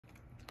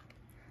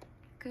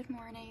Good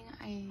morning.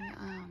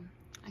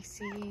 I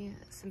see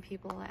some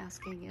people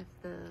asking if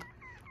the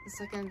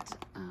second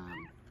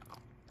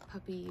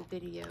puppy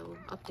video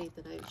update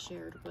that I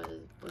shared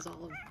was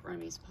all of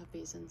Remy's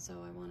puppies, and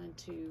so I wanted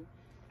to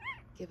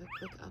give a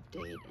quick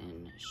update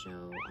and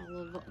show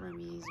all of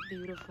Remy's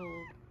beautiful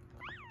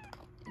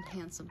and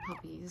handsome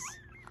puppies.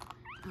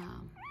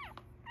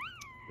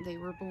 They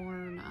were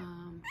born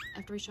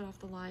after we shut off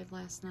the live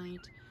last night.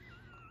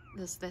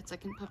 That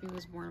second puppy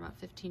was born about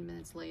 15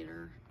 minutes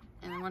later,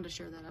 and I wanted to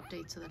share that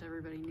update so that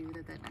everybody knew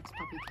that that next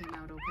puppy came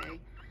out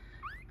okay,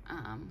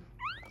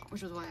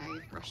 which was why I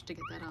rushed to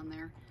get that on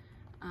there.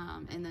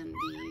 And then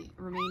the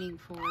remaining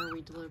 4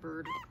 we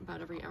delivered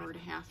about every hour and a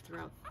half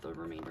throughout the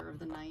remainder of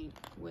the night,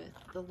 with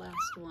the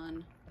last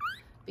one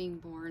being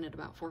born at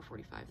about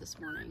 4:45 this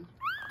morning.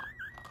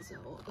 So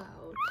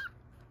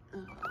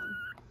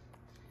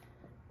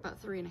about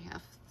 3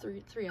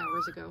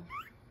 hours ago,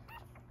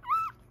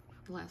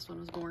 the last one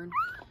was born.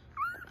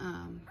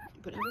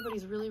 But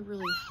everybody's really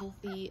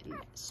healthy and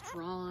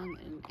strong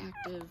and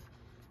active.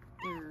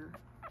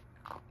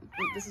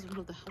 This is one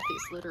of the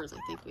healthiest litters I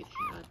think we've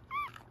had.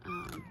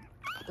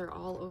 They're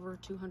all over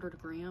 200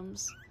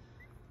 grams.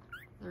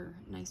 They're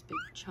nice big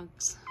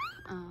chunks.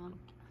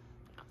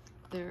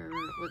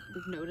 What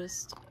we've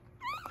noticed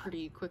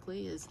pretty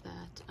quickly is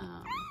that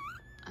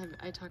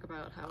I talk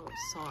about how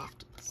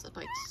soft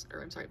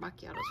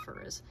Macchiato's fur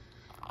is,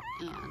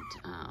 and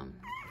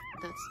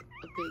that's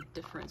a big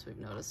difference we've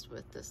noticed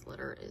with this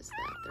litter, is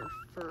that their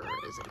fur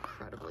is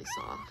incredibly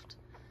soft,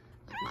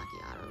 like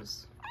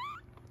Macchiato's.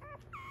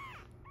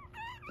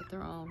 But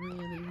they're all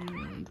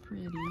really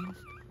pretty.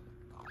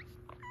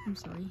 I'm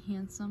sorry,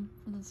 handsome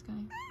for this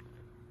guy.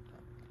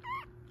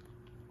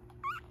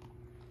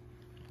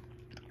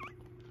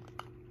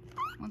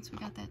 Once we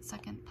got that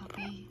second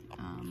puppy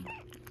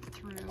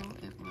through,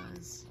 it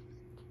was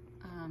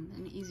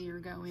an easier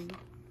going.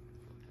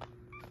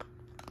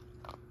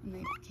 And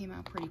they came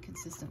out pretty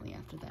consistently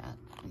after that.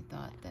 I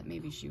thought that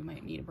maybe she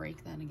might need a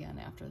break then again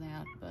after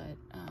that, but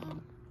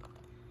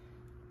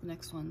the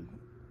next one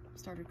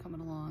started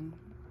coming along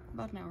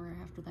about an hour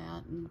after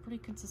that, and pretty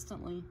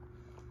consistently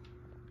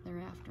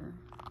thereafter.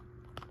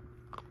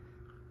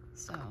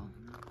 So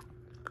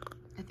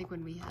I think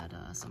when we had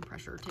some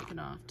pressure taken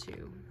off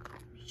too,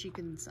 she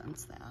can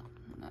sense that,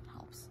 and that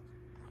helps.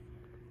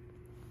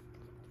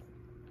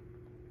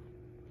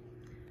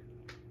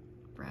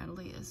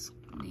 Bradley is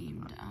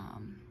named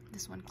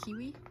this one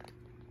Kiwi,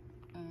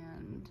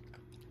 and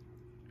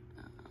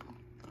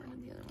where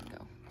did the other one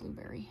go?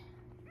 Blueberry.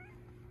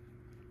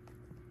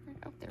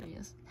 Oh, there he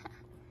is.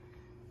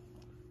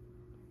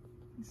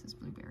 This is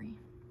Blueberry.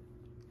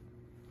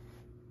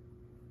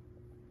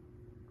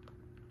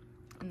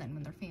 And then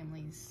when their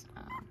families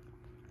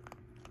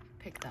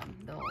pick them,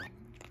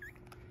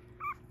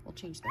 we'll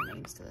change their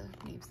names to the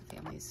names the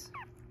families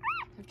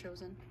have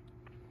chosen.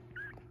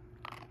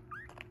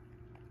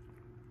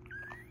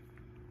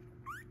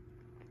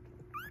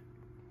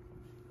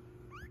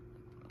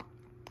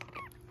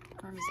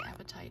 Remy's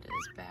appetite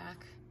is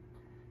back.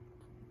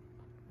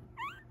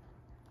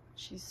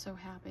 She's so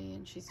happy,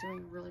 and she's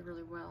doing really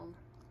well.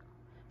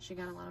 She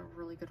got a lot of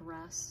really good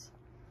rest.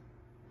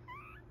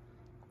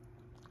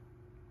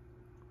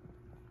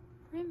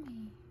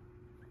 Remy.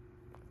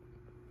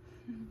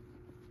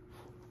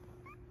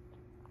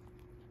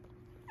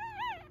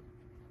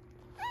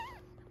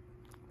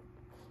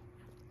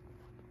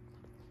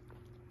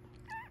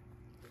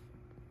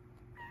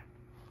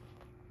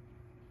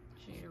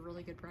 She ate a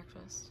really good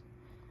breakfast.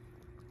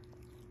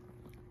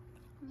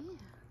 Yeah.